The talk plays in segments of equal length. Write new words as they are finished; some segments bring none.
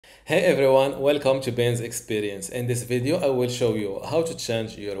Hey everyone, welcome to Ben's Experience. In this video, I will show you how to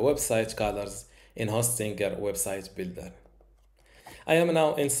change your website colors in Hostinger Website Builder. I am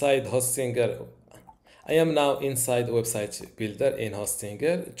now inside Hostinger. I am now inside Website Builder in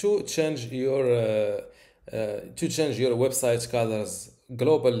Hostinger to change your website colors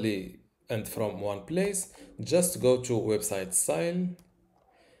globally and from one place. Just go to Website Style.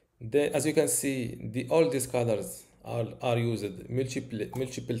 Then, as you can see, all these colors are used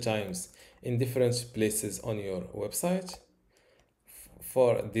multiple times in different places on your website.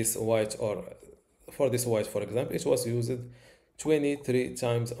 For this white, for example, it was used 23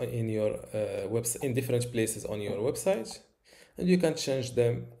 times in your website in different places on your website, and you can change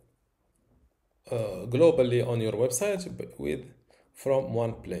them globally on your website with from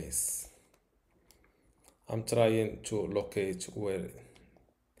one place. I'm trying to locate where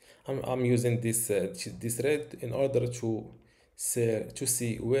I'm using this red in order to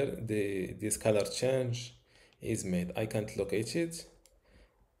see where this color change is made. I can't locate it,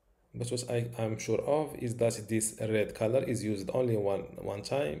 but what I'm sure of is that this red color is used only one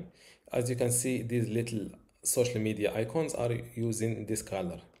time. As you can see, these little social media icons are using this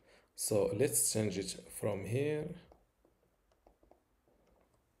color. So let's change it from here.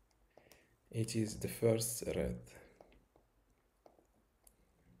 It is the first red.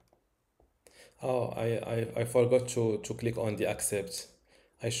 Oh, I forgot to click on the accept.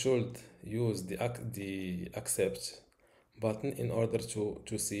 I should use the accept button in order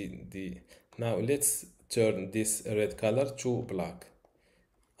to see the. Now let's turn this red color to black.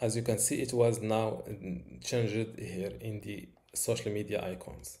 As you can see, it was now changed here in the social media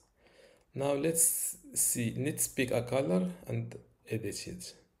icons. Now let's pick a color and edit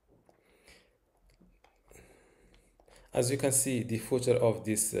it. As you can see, the footer of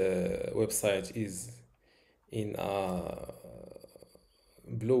this website is in a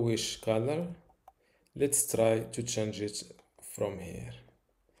bluish color. Let's try to change it from here.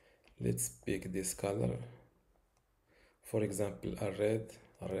 Let's pick this color, for example, a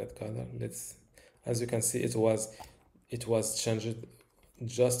red color. As you can see, it was changed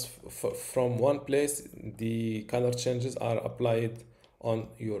just from one place. The color changes are applied on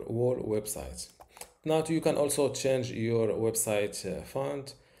your whole website. Now you can also change your website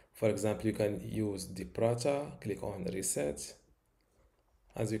font. For example, you can use the Prata, click on reset.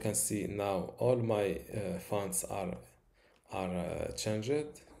 As you can see now, all my fonts are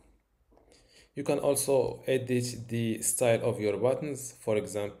changed. You can also edit the style of your buttons. For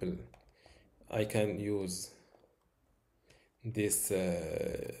example, I can use this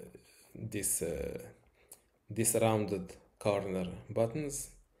rounded corner buttons.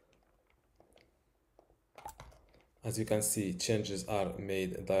 As you can see, changes are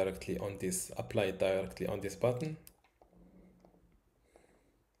made directly on this, applied directly on this button.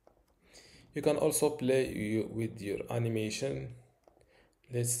 You can also play with your animation.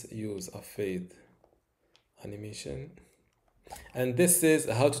 Let's use a fade animation. And this is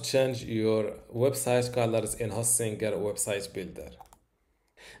how to change your website colors in Hostinger Website Builder.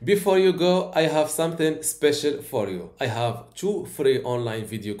 Before you go, I have something special for you. I have two free online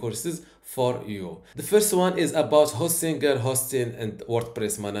video courses for you. The first one is about Hostinger hosting and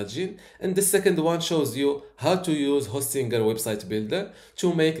WordPress managing, and the second one shows you how to use Hostinger Website Builder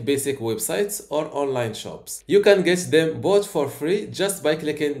to make basic websites or online shops. You can get them both for free just by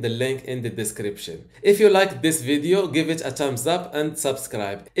clicking the link in the description. If you like this video, give it a thumbs up and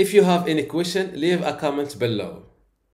subscribe. If you have any question, leave a comment below.